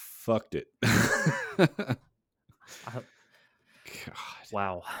fucked it. God.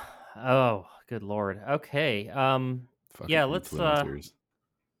 Wow. Oh, good Lord. Okay. Yeah, let's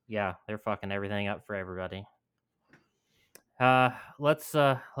yeah, they're fucking everything up for everybody. Let's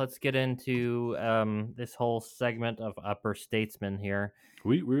get into this whole segment of Upper Statesman here.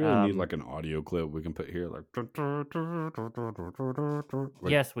 We really need like an audio clip we can put here, like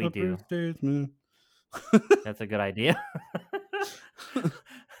yes, we do. Statesman. That's a good idea.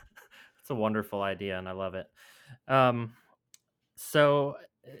 It's a wonderful idea, and I love it. So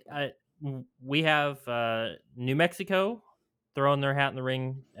we have New Mexico throwing their hat in the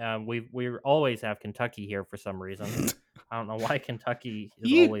ring. We always have Kentucky here for some reason. I don't know why Kentucky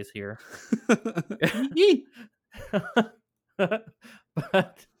is always here.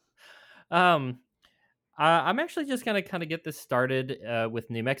 But I'm actually just going to kind of get this started with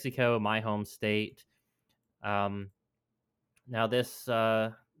New Mexico, my home state. Now this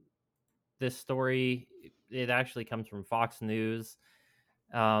story, it actually comes from Fox News.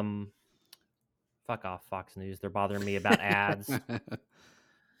 Fuck off, Fox News. They're bothering me about ads.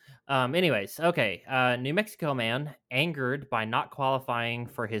 Anyways, okay. New Mexico man, angered by not qualifying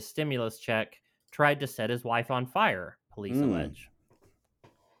for his stimulus check, tried to set his wife on fire, police allege.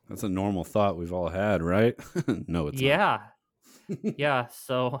 That's a normal thought we've all had, right? No, it's not. Yeah,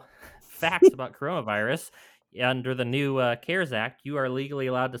 so facts about coronavirus. Under the new CARES Act, you are legally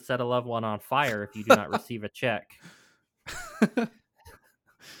allowed to set a loved one on fire if you do not receive a check.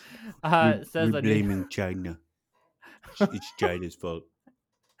 We're blaming China. It's China's fault.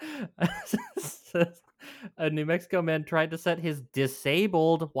 A New Mexico man tried to set his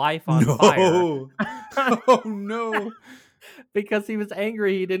disabled wife on fire. Oh, no. Because he was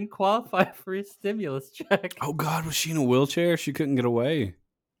angry he didn't qualify for his stimulus check. Oh, God. Was she in a wheelchair? She couldn't get away.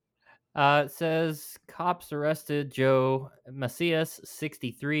 It says cops arrested Joe Macias,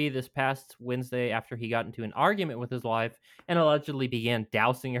 63, this past Wednesday after he got into an argument with his wife and allegedly began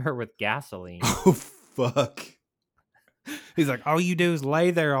dousing her with gasoline. Oh, fuck. He's like, all you do is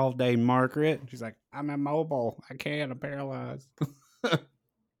lay there all day, Margaret. She's like, I'm immobile. I can't. I'm paralyzed.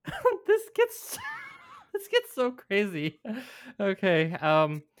 This gets so crazy. Okay.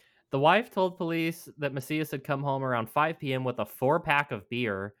 The wife told police that Macias had come home around 5 p.m. with a 4-pack of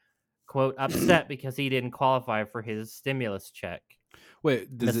beer, quote, upset because he didn't qualify for his stimulus check.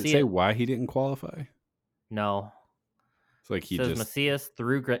 Wait, does it say why he didn't qualify? No. like he says just Macias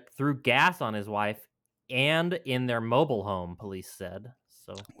threw gas on his wife and in their mobile home, police said.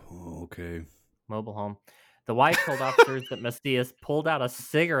 So, okay. Mobile home. The wife told officers that Macias pulled out a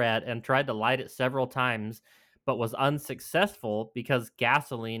cigarette and tried to light it several times, but was unsuccessful because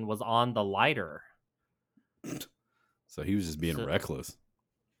gasoline was on the lighter. So he was just being reckless.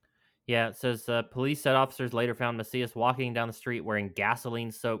 Yeah, it says police said officers later found Macias walking down the street wearing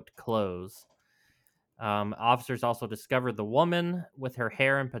gasoline-soaked clothes. Officers also discovered the woman with her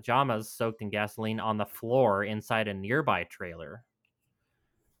hair and pajamas soaked in gasoline on the floor inside a nearby trailer.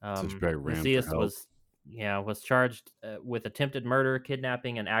 Macias was charged with attempted murder,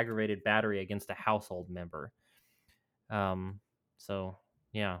 kidnapping, and aggravated battery against a household member. So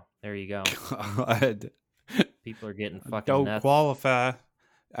yeah, there you go. God. People are getting fucking Don't nuts. qualify.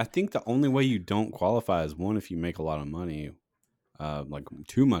 I think the only way you don't qualify is one, if you make a lot of money, like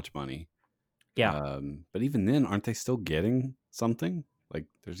too much money. Yeah. But even then, aren't they still getting something? Like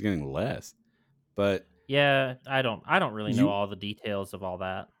they're just getting less. But yeah, I don't really know all the details of all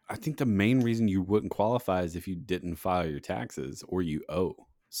that. I think the main reason you wouldn't qualify is if you didn't file your taxes or you owe.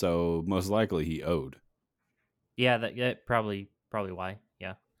 So most likely he owed. Yeah, that probably why.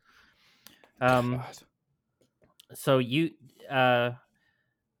 Yeah. God. So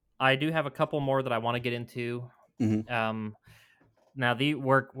I do have a couple more that I want to get into. Mm-hmm. Now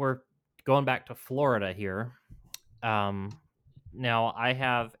we're going back to Florida here. Now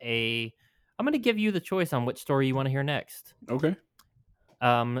I'm going to give you the choice on which story you want to hear next. Okay.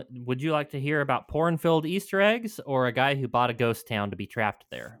 Would you like to hear about porn-filled Easter eggs or a guy who bought a ghost town to be trapped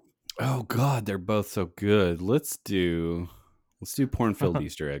there? Oh God, they're both so good. Let's do porn-filled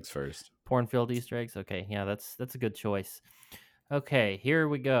Easter eggs first. Porn-filled Easter eggs? Okay, yeah, that's a good choice. Okay, here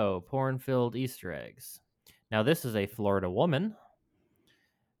we go. Porn-filled Easter eggs. Now, this is a Florida woman.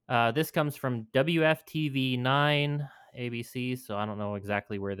 This comes from WFTV 9 ABC, so I don't know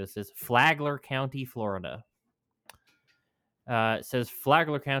exactly where this is. Flagler County, Florida. It says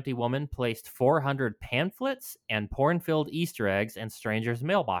Flagler County woman placed 400 pamphlets and porn-filled Easter eggs in strangers'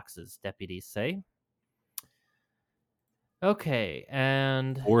 mailboxes, deputies say. Okay,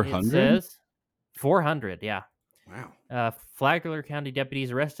 and 400? It says 400, yeah. Wow. Flagler County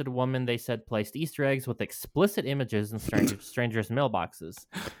deputies arrested a woman they said placed Easter eggs with explicit images in strangers' mailboxes.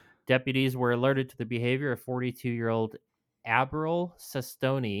 Deputies were alerted to the behavior of 42-year-old Abril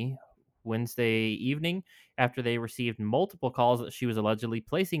Sestoni Wednesday evening after they received multiple calls that she was allegedly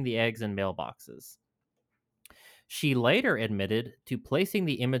placing the eggs in mailboxes. She later admitted to placing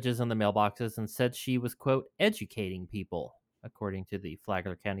the images in the mailboxes and said she was, quote, educating people, according to the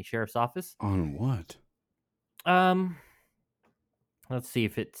Flagler County Sheriff's Office. On what? Let's see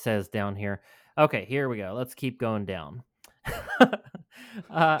if it says down here. Okay, here we go. Let's keep going down.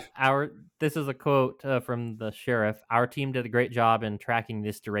 This is a quote from the sheriff. Our team did a great job in tracking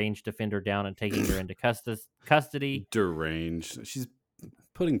this deranged offender down and taking her into custody. Deranged. She's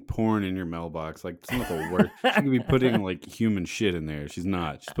putting porn in your mailbox. Like, it's not the worst. She could be putting like human shit in there. She's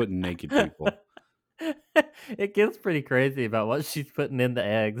not. She's putting naked people. It gets pretty crazy about what she's putting in the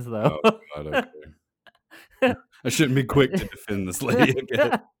eggs, though. Oh, God, okay. I shouldn't be quick to defend this lady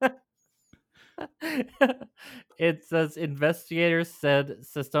again. It says investigators said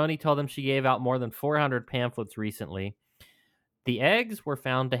Sestoni told them she gave out more than 400 pamphlets recently. The eggs were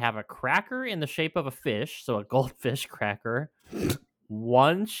found to have a cracker in the shape of a fish, so a goldfish cracker,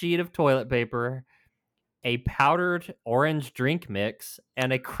 one sheet of toilet paper, a powdered orange drink mix,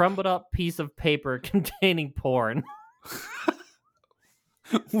 and a crumbled up piece of paper containing porn.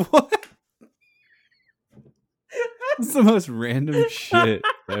 What? It's the most random shit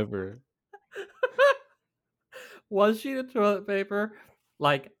ever. One sheet of toilet paper,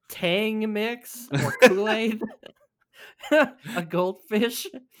 like Tang mix or Kool-Aid, a goldfish,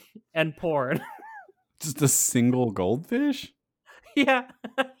 and porn. Just a single goldfish? Yeah.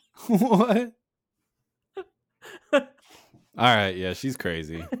 What? All right, yeah, she's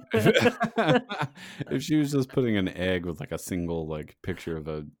crazy. If she was just putting an egg with like a single like picture of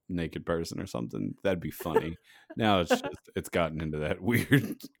a naked person or something, that'd be funny. Now it's gotten into that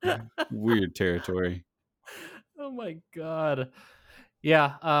weird territory. Oh my God.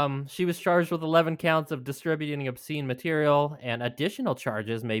 Yeah, she was charged with 11 counts of distributing obscene material, and additional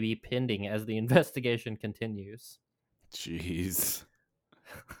charges may be pending as the investigation continues. Jeez.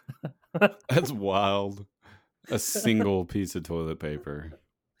 That's wild. A single piece of toilet paper.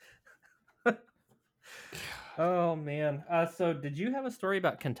 Oh, man. So did you have a story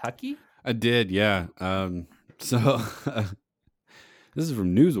about Kentucky? I did, yeah. So this is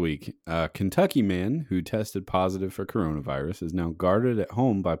from Newsweek. A Kentucky man who tested positive for coronavirus is now guarded at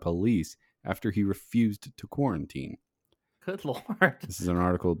home by police after he refused to quarantine. Good Lord. This is an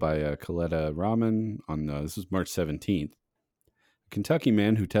article by Coletta Rahman on this was March 17th. A Kentucky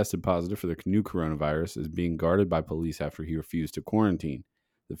man who tested positive for the new coronavirus is being guarded by police after he refused to quarantine.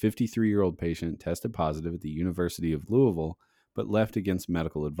 The 53-year-old patient tested positive at the University of Louisville, but left against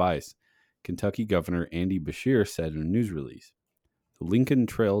medical advice. Kentucky Governor Andy Beshear said in a news release. The Lincoln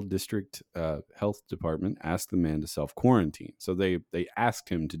Trail District Health Department asked the man to self-quarantine. So they asked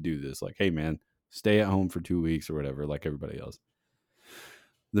him to do this, like, hey, man, stay at home for 2 weeks or whatever, like everybody else.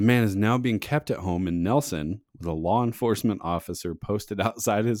 The man is now being kept at home in Nelson with a law enforcement officer posted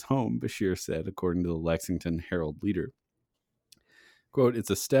outside his home, Beshear said, according to the Lexington Herald-Leader. Quote, it's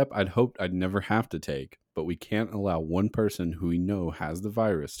a step I'd hoped I'd never have to take, but we can't allow one person who we know has the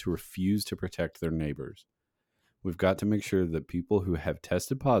virus to refuse to protect their neighbors. We've got to make sure that people who have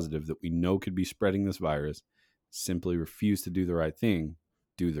tested positive that we know could be spreading this virus simply refuse to do the right thing,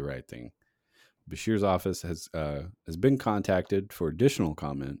 do the right thing. Beshear's office has been contacted for additional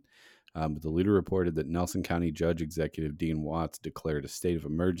comment, but the leader reported that Nelson County Judge Executive Dean Watts declared a state of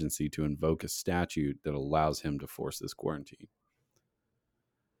emergency to invoke a statute that allows him to force this quarantine.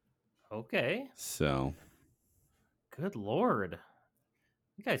 Okay. So. Good Lord.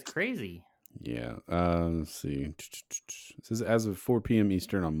 You guys crazy. Yeah. Let's see. It says as of 4 p.m.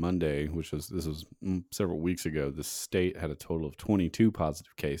 Eastern on Monday, this was several weeks ago, the state had a total of 22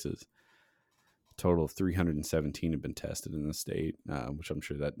 positive cases. A total of 317 have been tested in the state, which I'm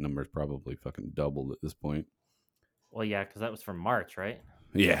sure that number is probably fucking doubled at this point. Well, yeah, because that was from March, right?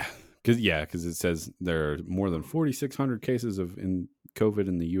 Yeah. Because it says there are more than 4,600 cases of COVID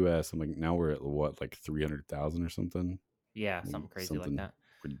in the U.S. I'm like, now we're at what, like 300,000 or something? Yeah, something crazy like that.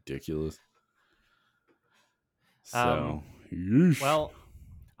 Ridiculous. So, well,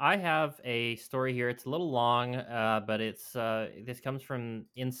 I have a story here. It's a little long, but it's this comes from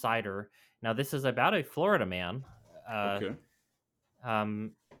Insider. Now, this is about a Florida man. Okay.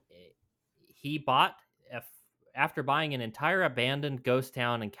 He bought after buying an entire abandoned ghost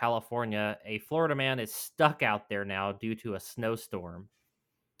town in California. A Florida man is stuck out there now due to a snowstorm.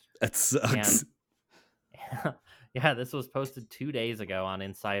 That sucks. And, yeah, this was posted 2 days ago on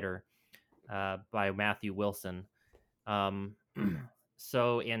Insider by Matthew Wilson.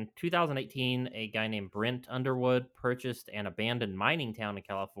 So in 2018, a guy named Brent Underwood purchased an abandoned mining town in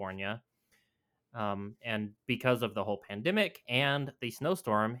California. And because of the whole pandemic and the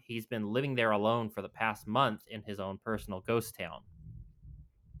snowstorm, he's been living there alone for the past month in his own personal ghost town.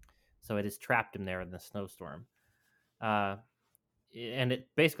 So it has trapped him there in the snowstorm. And it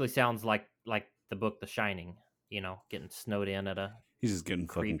basically sounds like the book The Shining, getting snowed in at a... He's just getting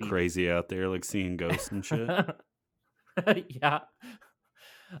fucking crazy out there, like seeing ghosts and shit. Yeah.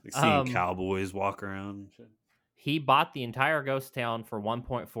 Like seeing cowboys walk around and shit. He bought the entire ghost town for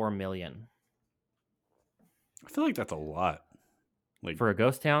 $1.4 million. I feel like that's a lot. Like for a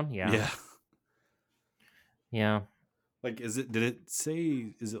ghost town? Yeah. Yeah. Yeah. Like, is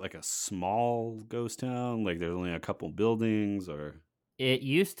it like a small ghost town? Like there's only a couple buildings, or? It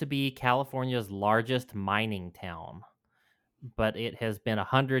used to be California's largest mining town, but it has been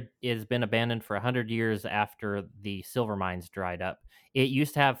abandoned for 100 years after the silver mines dried up. It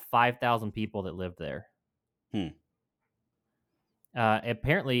used to have 5,000 people that lived there.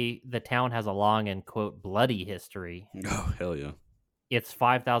 Apparently, the town has a long and, quote, bloody history. Oh, hell yeah. Its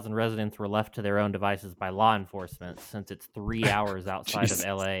 5,000 residents were left to their own devices by law enforcement since it's 3 hours outside of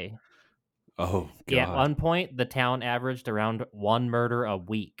L.A. Oh, God. At one point, the town averaged around 1 murder a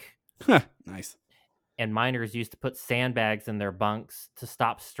week. Nice. And miners used to put sandbags in their bunks to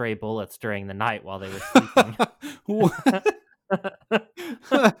stop stray bullets during the night while they were sleeping.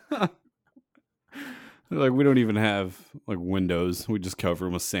 Like, we don't even have like windows. We just cover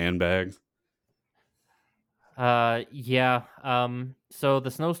them with sandbags. Yeah. So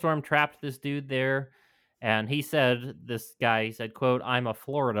the snowstorm trapped this dude there, and he said, quote, I'm a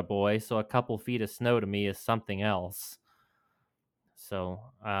Florida boy, so a couple feet of snow to me is something else. So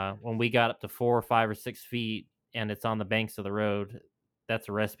when we got up to 4 or 5 or 6 feet and it's on the banks of the road, that's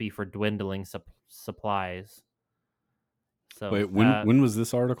a recipe for dwindling supplies. So wait, when was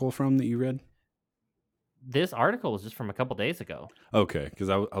this article from that you read? This article was just from a couple days ago. Okay,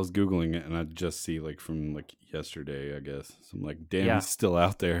 because I was Googling it and I just see like from like yesterday, I guess. So I'm like, damn, he's still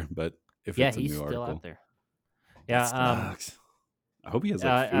out there. But if it's a new article. Yeah, he's still out there. Yeah. I hope he has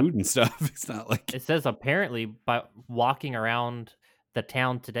like food and stuff. It's not like... It says apparently by walking around the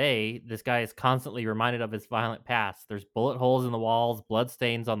town today, this guy is constantly reminded of his violent past. There's bullet holes in the walls,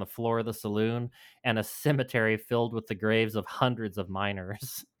 bloodstains on the floor of the saloon, and a cemetery filled with the graves of hundreds of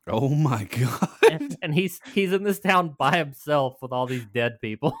miners. Oh my God. And he's in this town by himself with all these dead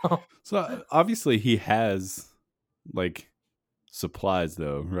people. So obviously he has like supplies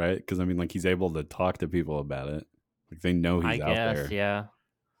though, right? Because I mean, like he's able to talk to people about it. Like they know he's out there.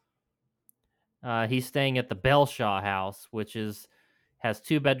 Yeah. He's staying at the Belshaw house, which has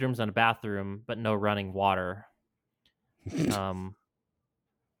 2 bedrooms and a bathroom, but no running water.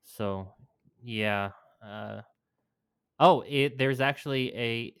 So yeah. There's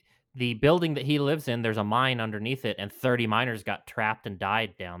actually the building that he lives in. There's a mine underneath it, and 30 miners got trapped and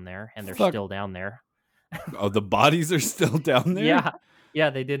died down there, and they're still down there. Oh, the bodies are still down there. Yeah.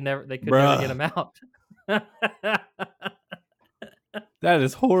 They could never get them out. That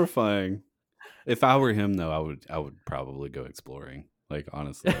is horrifying. If I were him, though, I would probably go exploring. Like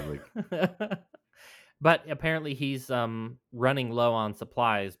honestly, like. But apparently he's running low on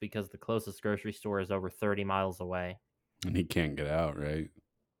supplies because the closest grocery store is over 30 miles away. And he can't get out, right?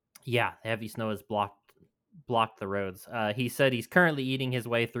 Yeah, heavy snow has blocked the roads. He said he's currently eating his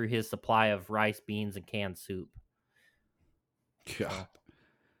way through his supply of rice, beans, and canned soup. God.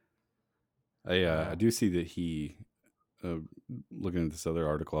 I do see that he, looking at this other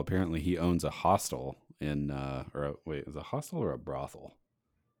article, apparently he owns a hostel in, is it a hostel or a brothel?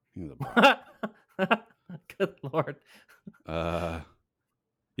 I think it's a brothel. Good Lord.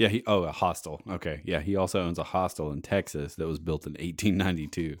 Yeah, a hostel. Okay. Yeah, he also owns a hostel in Texas that was built in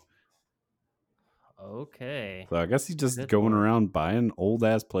 1892. Okay. So I guess he's just going around buying old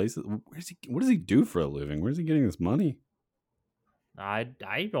ass places. What does he do for a living? Where's he getting this money? I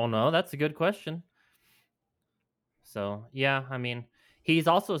don't know. That's a good question. So, yeah, I mean, he's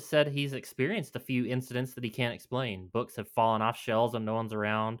also said he's experienced a few incidents that he can't explain. Books have fallen off shelves when no one's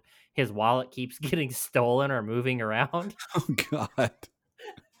around. His wallet keeps getting stolen or moving around. Oh, God.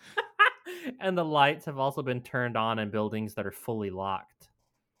 And the lights have also been turned on in buildings that are fully locked.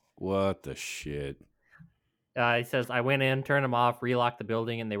 What the shit? He says, I went in, turned them off, relocked the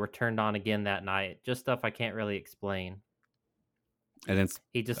building, and they were turned on again that night. Just stuff I can't really explain. And it's...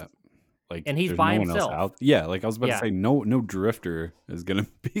 He just... like, and he's by himself. Out. Yeah, like I was about to say, no drifter is going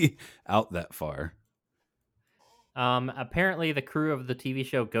to be out that far. Apparently, the crew of the TV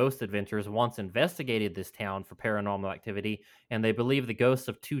show Ghost Adventures once investigated this town for paranormal activity, and they believe the ghosts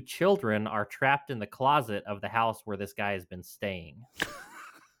of 2 children are trapped in the closet of the house where this guy has been staying.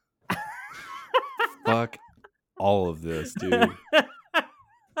 Fuck all of this, dude.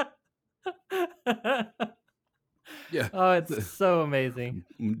 Yeah. Oh, it's so amazing.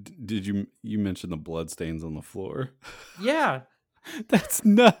 Did you mention the bloodstains on the floor? Yeah. That's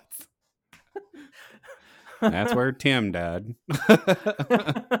nuts. That's where Tim died.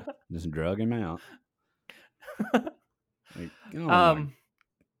 Just drug him out. Like,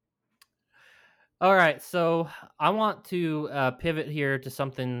 all right, so I want to pivot here to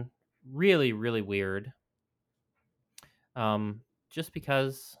something really, really weird. Just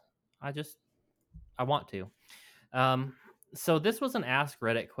because I want to. So this was an Ask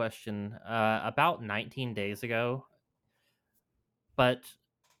Reddit question about 19 days ago, but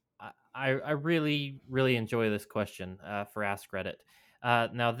I really, really enjoy this question for Ask Reddit.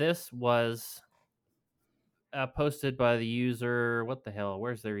 Now, this was posted by the user, what the hell,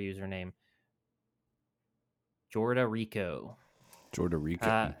 where's their username? Jorda Rico.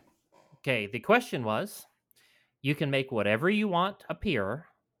 Okay, the question was, you can make whatever you want appear,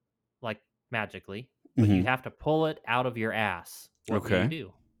 like magically, but you have to pull it out of your ass. What do you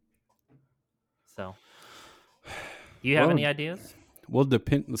do? So, do you have any ideas? Well,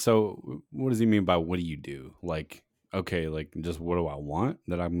 depend. So, what does he mean by what do you do? Like, okay, like just what do I want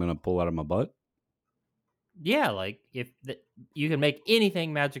that I'm gonna pull out of my butt? Yeah, like you can make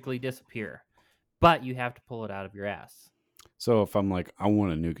anything magically disappear, but you have to pull it out of your ass. So, if I'm like, I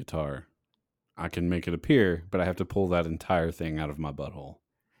want a new guitar, I can make it appear, but I have to pull that entire thing out of my butthole.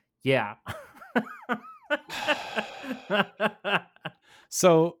 Yeah.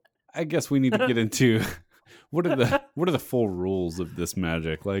 So, I guess we need to get into what are the full rules of this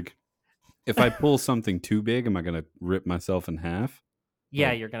magic? Like, if I pull something too big, am I going to rip myself in half?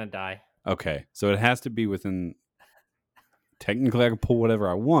 Yeah, you're going to die. Okay. So it has to be within, technically I can pull whatever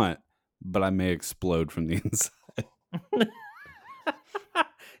I want, but I may explode from the inside.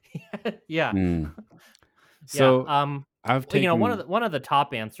 Yeah. So I've taken, one of the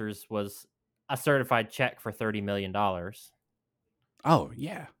top answers was a certified check for $30 million. Oh,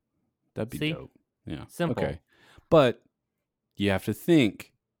 yeah. That'd be dope. Yeah. Simple. Okay. But you have to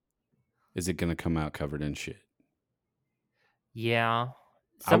think, is it going to come out covered in shit? Yeah.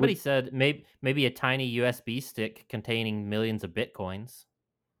 Somebody said maybe a tiny USB stick containing millions of Bitcoins.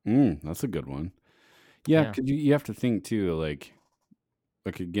 That's a good one. Yeah, because you have to think too, like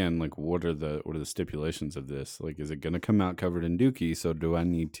again, like what are the stipulations of this? Like, is it going to come out covered in dookie? So do I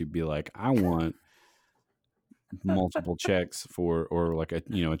need to be like, I want multiple checks for, or like a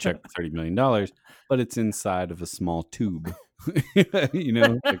check for $30 million, but it's inside of a small tube,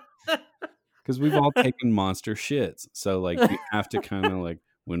 because we've all taken monster shits. So like you have to kind of like,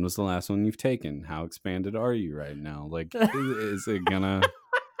 when was the last one you've taken? How expanded are you right now? Like, is it gonna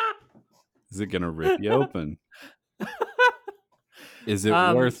rip you open? Is it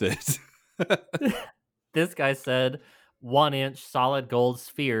worth it? This guy said 1-inch solid gold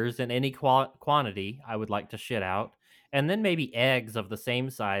spheres in any quantity I would like to shit out, and then maybe eggs of the same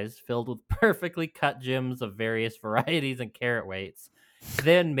size filled with perfectly cut gems of various varieties and carat weights.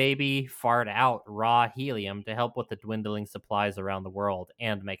 Then maybe fart out raw helium to help with the dwindling supplies around the world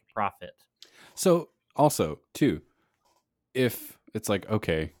and make a profit. So also, too, if it's like,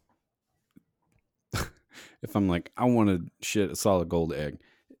 okay, if I'm like, I want to shit a solid gold egg,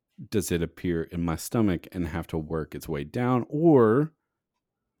 does it appear in my stomach and have to work its way down, or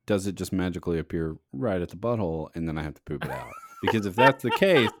does it just magically appear right at the butthole and then I have to poop it out? Because if that's the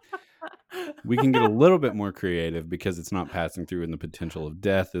case, we can get a little bit more creative because it's not passing through and the potential of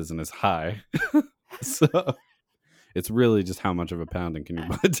death isn't as high. So it's really just how much of a pounding can your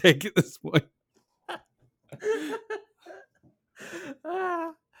butt take at this point?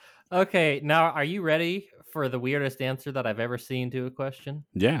 Okay, now are you ready for the weirdest answer that I've ever seen to a question?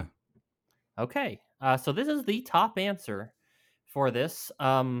 Yeah. Okay, so this is the top answer for this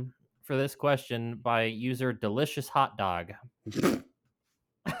question by user Delicious Hot Dog.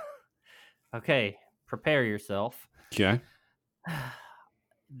 Okay, prepare yourself. Okay.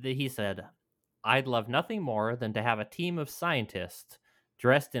 He said, I'd love nothing more than to have a team of scientists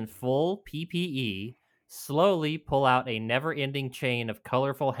dressed in full PPE slowly pull out a never-ending chain of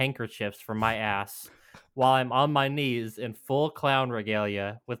colorful handkerchiefs from my ass while I'm on my knees in full clown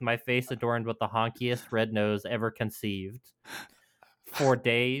regalia with my face adorned with the honkiest red nose ever conceived. For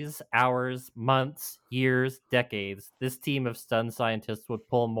days, hours, months, years, decades, this team of stunned scientists would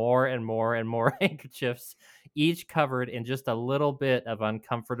pull more and more and more handkerchiefs, each covered in just a little bit of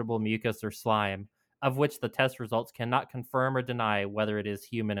uncomfortable mucus or slime, of which the test results cannot confirm or deny whether it is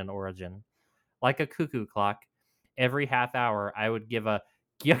human in origin. Like a cuckoo clock, every half hour I would give a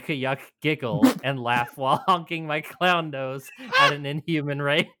yuck giggle and laugh while honking my clown nose at an inhuman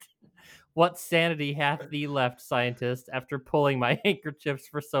rate. What sanity hath thee left, scientist, after pulling my handkerchiefs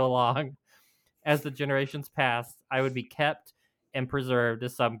for so long? As the generations passed, I would be kept and preserved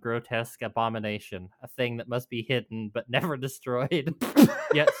as some grotesque abomination, a thing that must be hidden but never destroyed.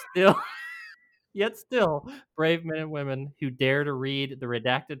 Yet still, brave men and women who dare to read the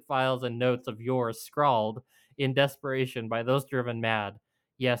redacted files and notes of yours scrawled in desperation by those driven mad.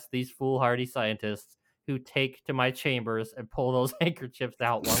 Yes, these foolhardy scientists who take to my chambers and pull those handkerchiefs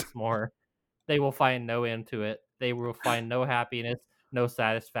out once more. They will find no end to it. They will find no happiness, no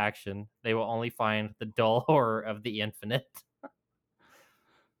satisfaction. They will only find the dull horror of the infinite.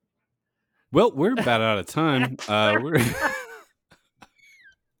 Well, we're about out of time.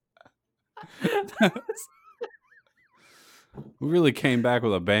 We really came back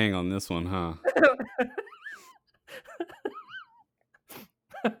with a bang on this one, huh?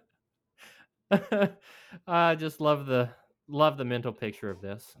 I just love the mental picture of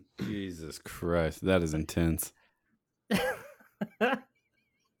this. Jesus Christ, that is intense. That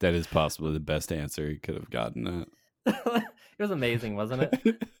is possibly the best answer he could have gotten at. It was amazing, wasn't it?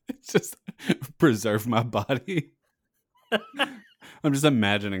 It's just preserve my body. I'm just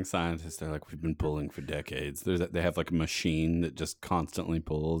imagining scientists. They're like, we've been pulling for decades. They have like a machine that just constantly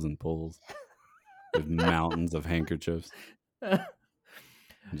pulls and pulls with mountains of handkerchiefs.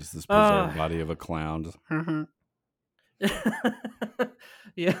 Just this preserved body of a clown.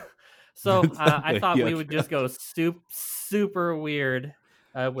 Yeah. So I thought we would just go super weird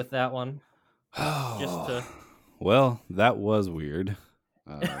with that one. Well, that was weird.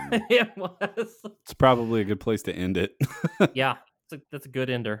 It was. It's probably a good place to end it. Yeah, that's a good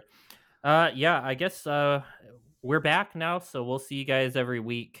ender. Yeah, I guess we're back now, so we'll see you guys every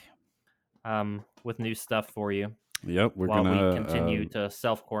week with new stuff for you. Yep, we continue to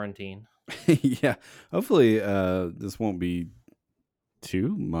self-quarantine. Yeah, hopefully this won't be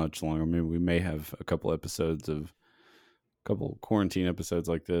too much longer. I mean, we may have a couple quarantine episodes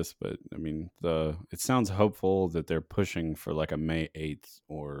like this, but I mean, it sounds hopeful that they're pushing for like a May 8th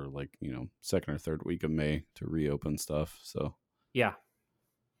or like, second or third week of May to reopen stuff. So yeah,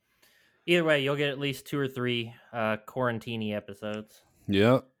 either way, you'll get at least 2 or 3 quarantine episodes.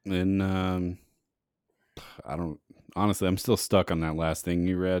 Yeah, and I'm still stuck on that last thing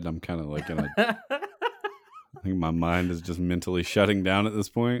you read. I'm kind of like I think my mind is just mentally shutting down at this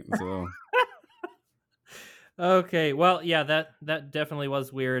point. So Okay, well, yeah, that definitely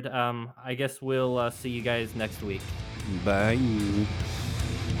was weird. I guess we'll see you guys next week. Bye.